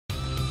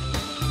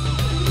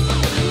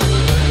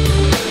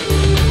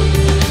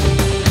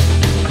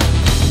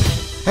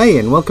Hey,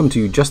 and welcome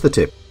to Just the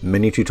Tip,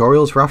 mini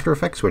tutorials for After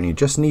Effects when you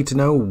just need to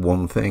know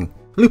one thing.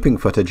 Looping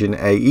footage in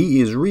AE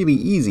is really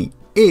easy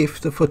if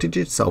the footage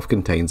itself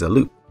contains a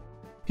loop.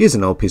 Here's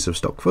an old piece of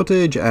stock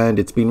footage and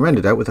it's been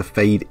rendered out with a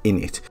fade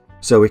in it,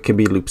 so it can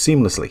be looped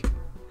seamlessly.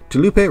 To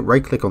loop it,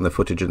 right click on the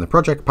footage in the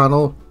project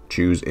panel,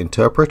 choose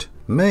Interpret,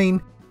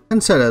 Main,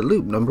 and set a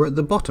loop number at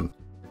the bottom.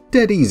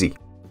 Dead easy.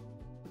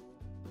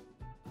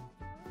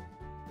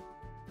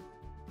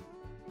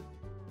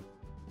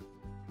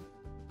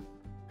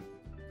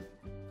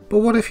 But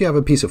what if you have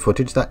a piece of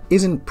footage that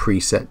isn't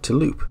preset to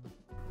loop?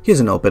 Here's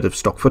an old bit of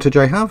stock footage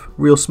I have,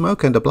 real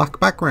smoke and a black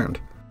background.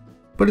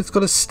 But it's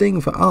got a sting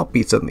for art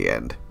beats on the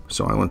end,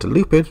 so I want to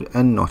loop it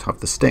and not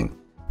have the sting.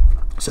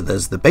 So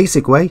there's the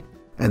basic way,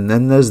 and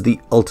then there's the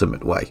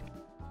ultimate way.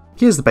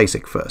 Here's the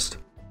basic first.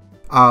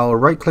 I'll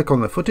right click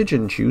on the footage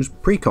and choose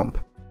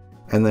Precomp.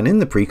 And then in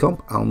the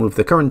Precomp, I'll move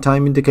the current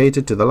time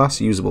indicator to the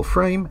last usable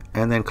frame,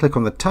 and then click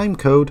on the time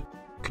code,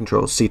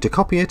 Ctrl C to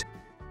copy it,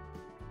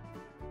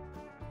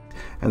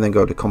 and then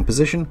go to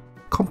Composition,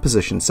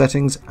 Composition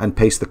Settings, and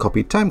paste the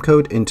copied time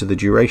code into the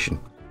duration.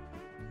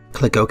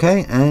 Click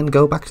OK and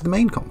go back to the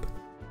main comp.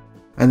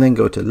 And then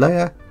go to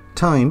Layer,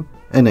 Time,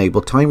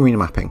 enable Time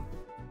Remapping.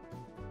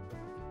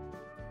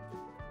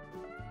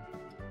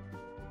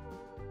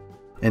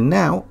 And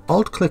now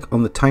Alt-click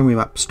on the Time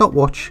Remap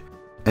stopwatch,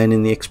 and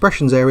in the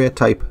expressions area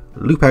type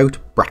loopOut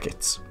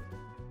brackets.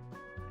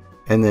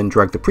 And then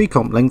drag the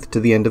pre-comp length to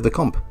the end of the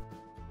comp.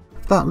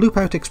 That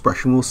loopOut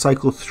expression will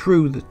cycle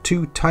through the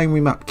two Time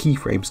Remap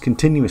keyframes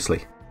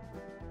continuously.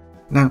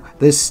 Now,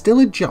 there's still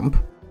a jump,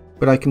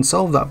 but I can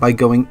solve that by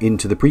going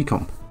into the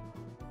precomp.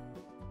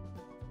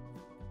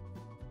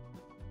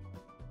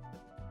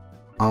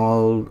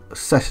 I'll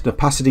set an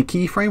opacity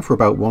keyframe for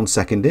about 1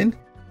 second in,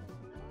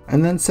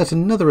 and then set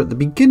another at the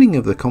beginning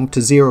of the comp to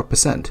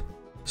 0%,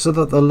 so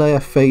that the layer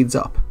fades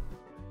up.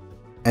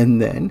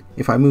 And then,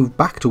 if I move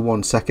back to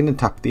 1 second and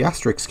tap the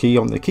asterisk key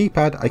on the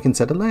keypad, I can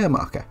set a layer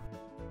marker.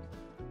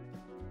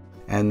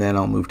 And then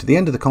I'll move to the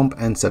end of the comp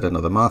and set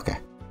another marker.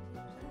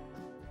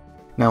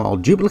 Now I'll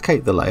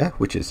duplicate the layer,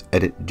 which is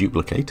Edit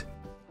Duplicate,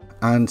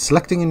 and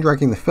selecting and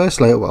dragging the first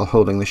layer while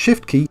holding the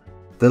Shift key,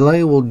 the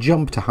layer will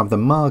jump to have the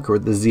marker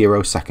at the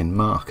 0 second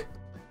mark.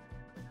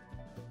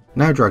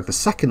 Now drag the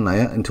second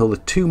layer until the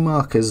two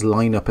markers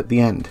line up at the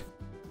end.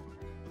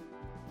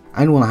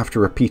 And we'll have to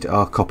repeat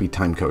our copy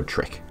timecode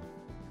trick.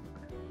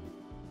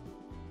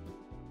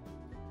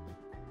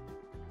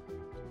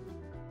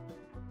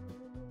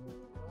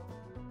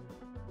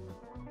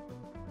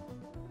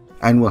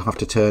 And we'll have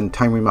to turn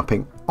time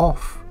remapping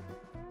off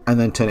and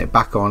then turn it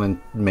back on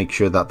and make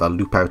sure that the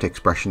loopOut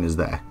expression is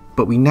there.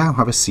 But we now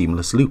have a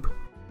seamless loop.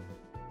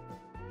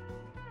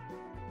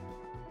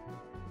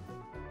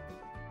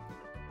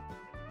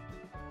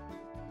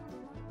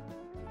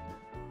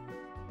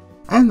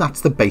 And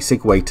that's the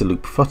basic way to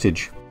loop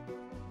footage.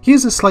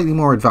 Here's a slightly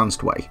more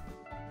advanced way.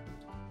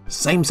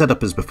 Same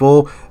setup as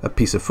before, a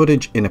piece of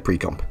footage in a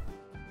precomp.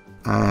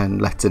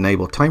 And let's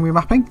enable time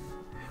remapping.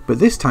 But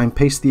this time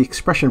paste the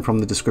expression from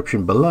the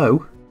description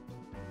below,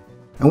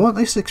 and what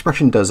this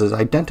expression does is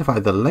identify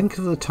the length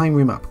of the time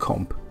remap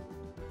comp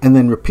and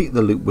then repeat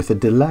the loop with a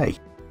delay.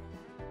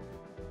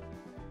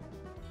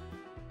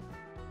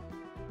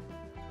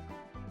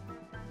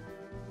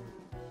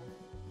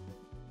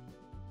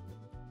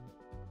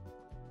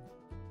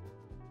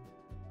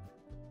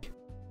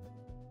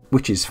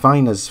 Which is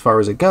fine as far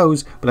as it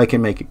goes, but I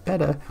can make it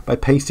better by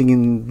pasting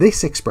in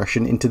this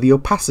expression into the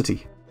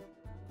opacity.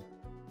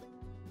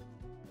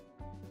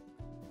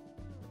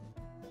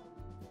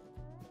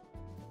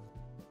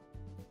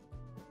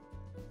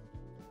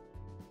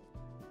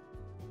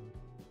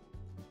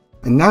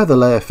 And now the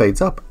layer fades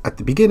up at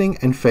the beginning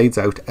and fades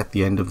out at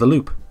the end of the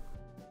loop.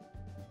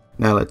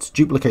 Now let's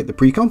duplicate the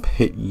precomp,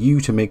 hit U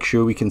to make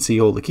sure we can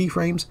see all the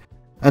keyframes,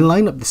 and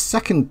line up the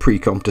second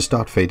precomp to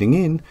start fading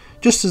in,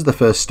 just as the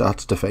first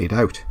starts to fade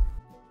out.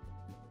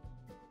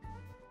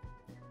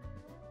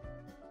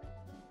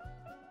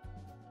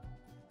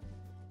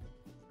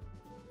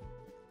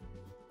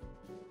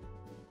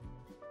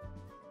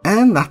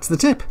 And that's the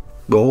tip,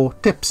 or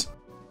tips.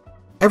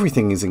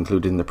 Everything is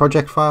included in the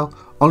project file.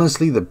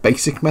 Honestly, the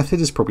basic method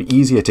is probably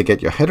easier to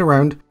get your head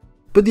around,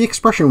 but the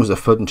expression was a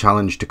fun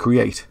challenge to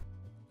create.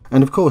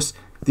 And of course,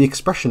 the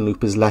expression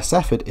loop is less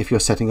effort if you're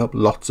setting up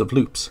lots of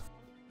loops.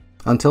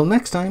 Until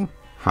next time,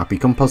 happy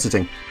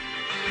compositing!